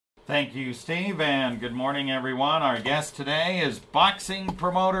Thank you, Steve, and good morning, everyone. Our guest today is boxing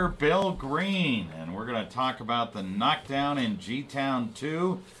promoter Bill Green, and we're going to talk about the Knockdown in G-Town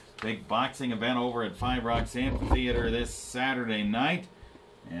 2, big boxing event over at Five Rocks Amphitheater this Saturday night.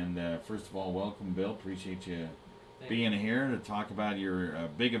 And first of all, welcome, Bill. Appreciate you being here to talk about your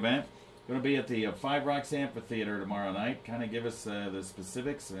big event. Going to be at the Five Rocks Amphitheater tomorrow night. Kind of give us the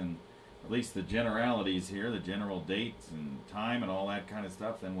specifics and at least the generalities here, the general dates and time and all that kind of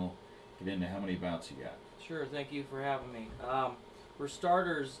stuff. Then we'll get into how many bouts you got. Sure, thank you for having me. For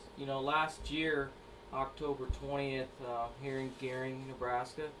starters, last year, October 20th, here in Gering,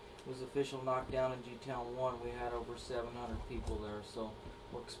 Nebraska, was official Knockdown in G-Town 1. We had over 700 people there, so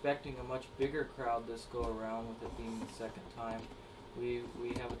we're expecting a much bigger crowd this go around with it being the second time. We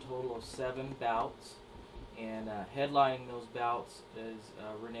have a total of 7 bouts. And headlining those bouts is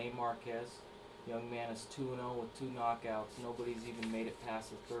Rene Marquez. Young man is 2-0 with 2 knockouts. Nobody's even made it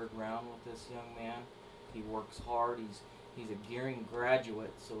past the 3rd round with this young man. He works hard. He's a Gering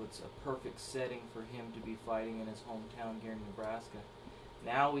graduate, so it's a perfect setting for him to be fighting in his hometown, Gering, Nebraska.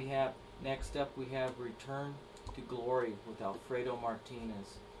 Now next up we have Return to Glory with Alfredo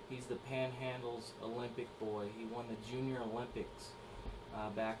Martinez. He's the Panhandle's Olympic boy. He won the Junior Olympics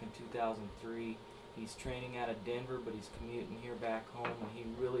back in 2003. He's training out of Denver, but he's commuting here back home, and he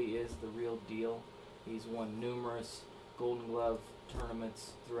really is the real deal. He's won numerous Golden Glove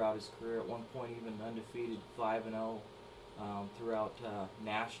tournaments throughout his career. At one point, even undefeated 5-0 throughout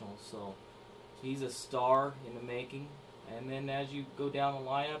nationals. So he's a star in the making. And then as you go down the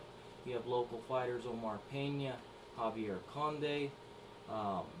lineup, you have local fighters Omar Pena, Javier Conde.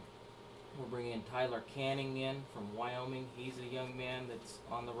 We're bringing Tyler Canning in from Wyoming. He's a young man that's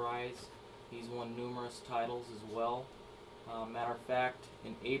on the rise. He's won numerous titles as well. Matter of fact,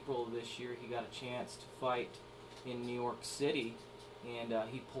 in April of this year, he got a chance to fight in New York City, and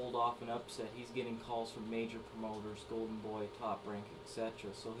he pulled off an upset. He's getting calls from major promoters, Golden Boy, Top Rank,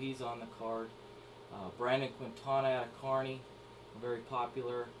 etc. So he's on the card. Brandon Quintana out of Kearney, a very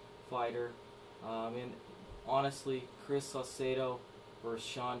popular fighter. And honestly, Chris Saucedo versus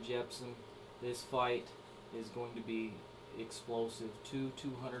Sean Jepson. This fight is going to be explosive. 2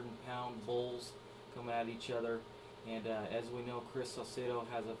 200-pound bulls coming at each other, and as we know, Chris Saucedo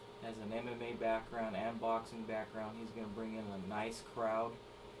has an MMA background and boxing background. He's going to bring in a nice crowd.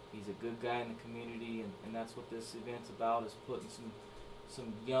 He's a good guy in the community, and that's what this event's about, is putting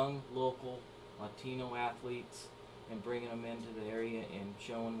some young local Latino athletes and bringing them into the area and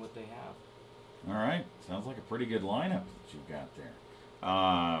showing what they have. All right, sounds like a pretty good lineup that you've got there.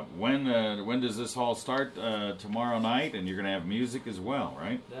 When does this all start? Tomorrow night, and you're going to have music as well,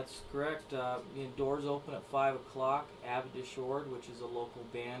 right? That's correct. Doors open at 5 o'clock. Avid Dischord, which is a local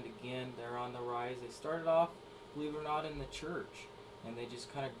band, again, they're on the rise. They started off, believe it or not, in the church, and they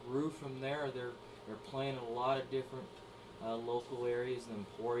just kind of grew from there. They're playing in a lot of different local areas, the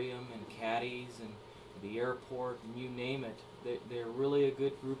Emporium and Caddies and the airport, and you name it. They're really a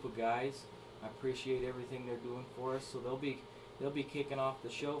good group of guys. I appreciate everything they're doing for us, so they'll be kicking off the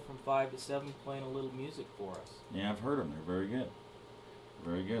show from 5 to 7, playing a little music for us. Yeah, I've heard them. They're very good.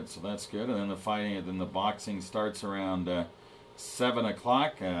 Very good. So that's good. And then the fighting, and then the boxing starts around 7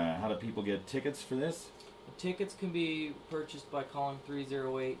 o'clock. How do people get tickets for this? The tickets can be purchased by calling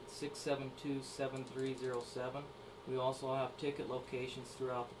 308-672-7307. We also have ticket locations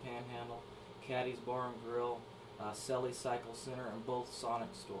throughout the Panhandle, Caddy's Bar and Grill, Selly Cycle Center, and both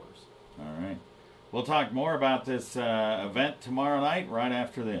Sonic stores. All right. We'll talk more about this event tomorrow night right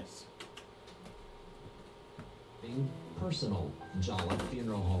after this. Personal. Jolliffe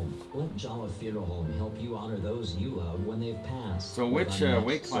Funeral Home. Let Jolliffe Funeral Home help you honor those you love when they've passed. So which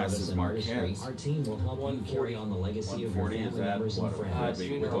weight class is Marquez? Our team will help you carry on the legacy of your family members and friends.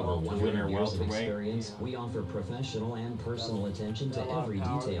 Junior With over 100 years of welterweight? experience, we offer professional and personal attention to every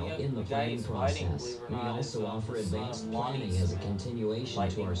detail in the planning process. We also offer advanced planning as a continuation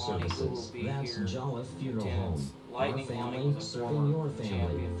to our services. That's Jolliffe Funeral Home. Our family serving your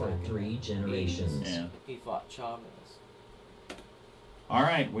family for 3 generations. Yeah. He fought Chavez. All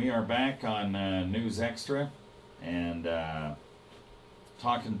right, we are back on News Extra, and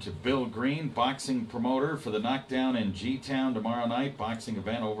talking to Bill Green, boxing promoter for the Knockdown in G-Town tomorrow night, boxing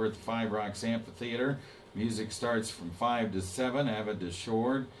event over at the Five Rocks Amphitheater. Music starts from 5 to 7. Avid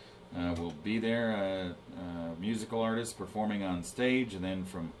Dischord will be there, musical artists performing on stage, and then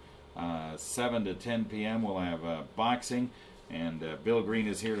from 7 to 10 p.m. we'll have boxing, and Bill Green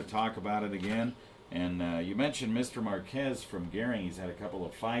is here to talk about it again. And you mentioned Mr. Marquez from Gering. He's had a couple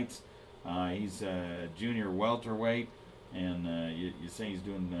of fights. He's a junior welterweight, and you say he's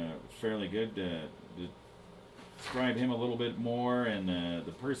doing fairly good. describe him a little bit more and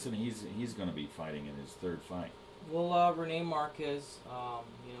the person he's going to be fighting in his third fight. Well, Rene Marquez,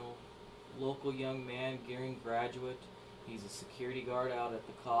 you know, local young man, Gering graduate. He's a security guard out at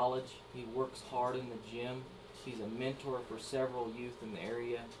the college. He works hard in the gym. He's a mentor for several youth in the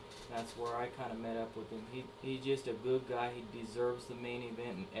area. That's where I kind of met up with him. He's just a good guy. He deserves the main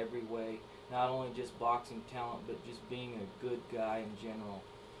event in every way. Not only just boxing talent, but just being a good guy in general.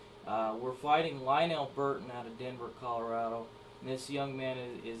 We're fighting Lionel Burton out of Denver, Colorado. And this young man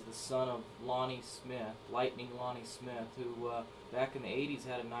is the son of Lonnie Smith, Lightning Lonnie Smith, who back in the 80s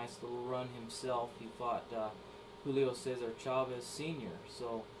had a nice little run himself. He fought Julio Cesar Chavez Sr.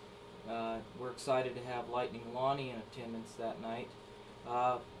 So we're excited to have Lightning Lonnie in attendance that night.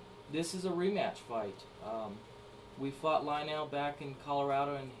 This is a rematch fight. We fought Lionel back in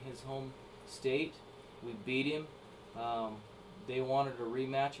Colorado in his home state. We beat him. They wanted a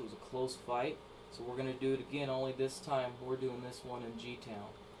rematch. It was a close fight. So we're going to do it again, only this time we're doing this one in G-Town.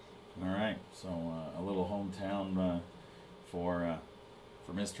 All right, so a little hometown for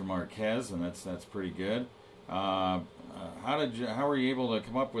Mr. Marquez, and that's pretty good. How were you able to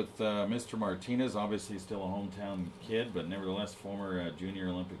come up with Mr. Martinez? Obviously still a hometown kid, but nevertheless former junior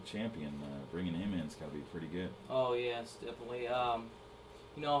Olympic champion. Bringing him in's got to be pretty good. Oh yes, definitely.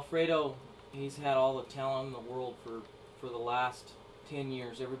 You know, Alfredo, he's had all the talent in the world for the last 10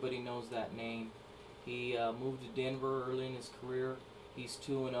 years. Everybody knows that name. He moved to Denver early in his career. He's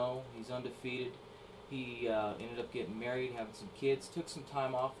 2-0. He's undefeated. He ended up getting married, having some kids. Took some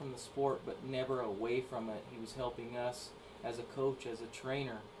time off from the sport, but never away from it. He was helping us as a coach, as a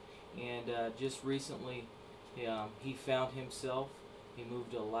trainer. And just recently, he found himself. He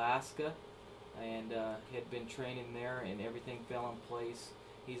moved to Alaska and had been training there, and everything fell in place.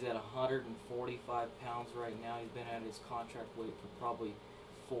 He's at 145 pounds right now. He's been at his contract weight for probably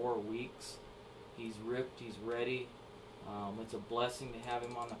 4 weeks. He's ripped, he's ready. It's a blessing to have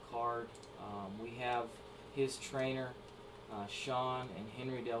him on the card. We have his trainer, Sean and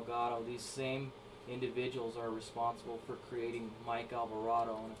Henry Delgado. These same individuals are responsible for creating Mike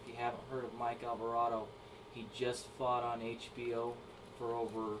Alvarado. And if you haven't heard of Mike Alvarado, he just fought on HBO for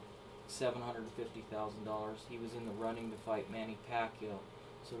over $750,000. He was in the running to fight Manny Pacquiao.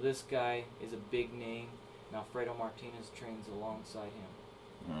 So this guy is a big name, and Alfredo Martinez trains alongside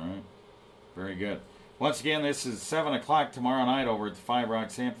him. All right. Very good. Once again, this is 7 o'clock tomorrow night over at the Five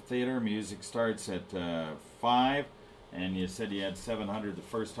Rocks Amphitheater. Music starts at 5, and you said you had 700 the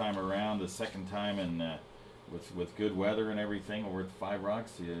first time around. The second time, and with good weather and everything over at the Five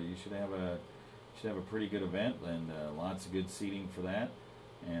Rocks, you should have a pretty good event, and lots of good seating for that.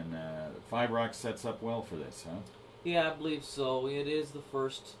 And Five Rocks sets up well for this, huh? Yeah, I believe so. It is the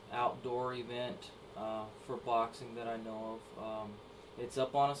first outdoor event for boxing that I know of. It's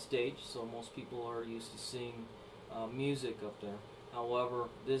up on a stage, so most people are used to seeing music up there. However,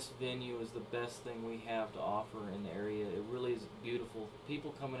 this venue is the best thing we have to offer in the area. It really is beautiful.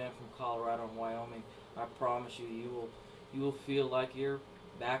 People coming in from Colorado and Wyoming, I promise you, you will feel like you're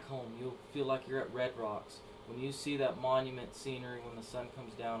back home. You'll feel like you're at Red Rocks. When you see that monument scenery when the sun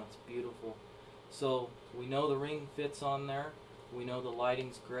comes down, it's beautiful. So we know the ring fits on there. We know the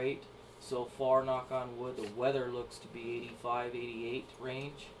lighting's great. So far, knock on wood, the weather looks to be 85, 88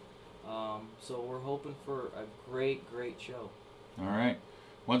 range. So we're hoping for a great show. All right.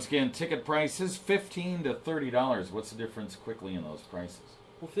 Once again, ticket prices $15 to $30. What's the difference quickly in those prices?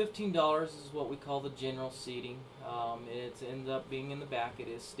 Well, $15 is what we call the general seating. It ends up being in the back. It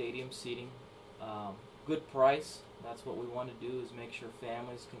is stadium seating. Good price. That's what we want to do, is make sure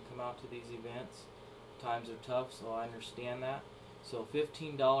families can come out to these events. Times are tough, so I understand that. So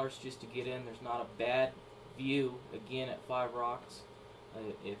 $15 just to get in. There's not a bad view, again, at Five Rocks.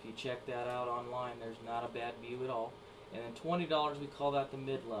 If you check that out online, there's not a bad view at all. And then $20, we call that the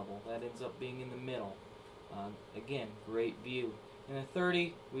mid-level. That ends up being in the middle. Again, great view. And then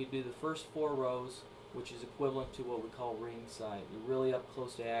 $30, we do the first 4 rows, which is equivalent to what we call ringside. You're really up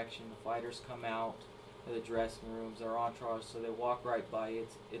close to action. The fighters come out of the dressing rooms, their entourage, so they walk right by you.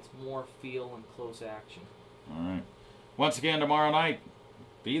 It's more feel and close action. All right. Once again, tomorrow night,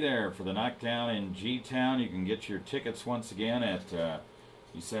 be there for the Knockdown in G-Town. You can get your tickets once again at,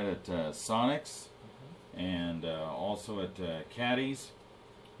 you said at Sonic's, and also at Caddy's,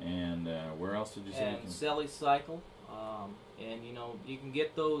 and where else did you say? And Selly's Cycle. And, you know, you can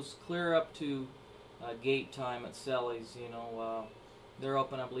get those clear up to gate time at Selly's. You know, they're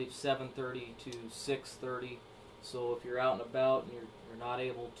open, I believe, 7:30 to 6:30. So if you're out and about and you're not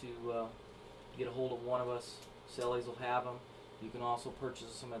able to get a hold of one of us, Selly's will have them. You can also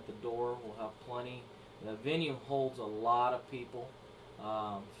purchase them at the door. We'll have plenty. The venue holds a lot of people.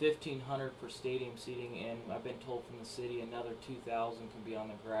 1,500 for stadium seating, and I've been told from the city another 2,000 can be on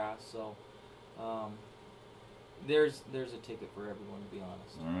the grass. So there's a ticket for everyone, to be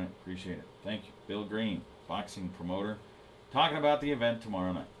honest. All right, appreciate it. Thank you. Bill Green, boxing promoter, talking about the event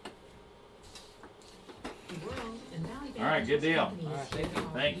tomorrow night. All right, good deal. All right, thank you.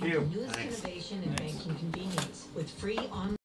 Thank you. Newest innovation in banking convenience with free online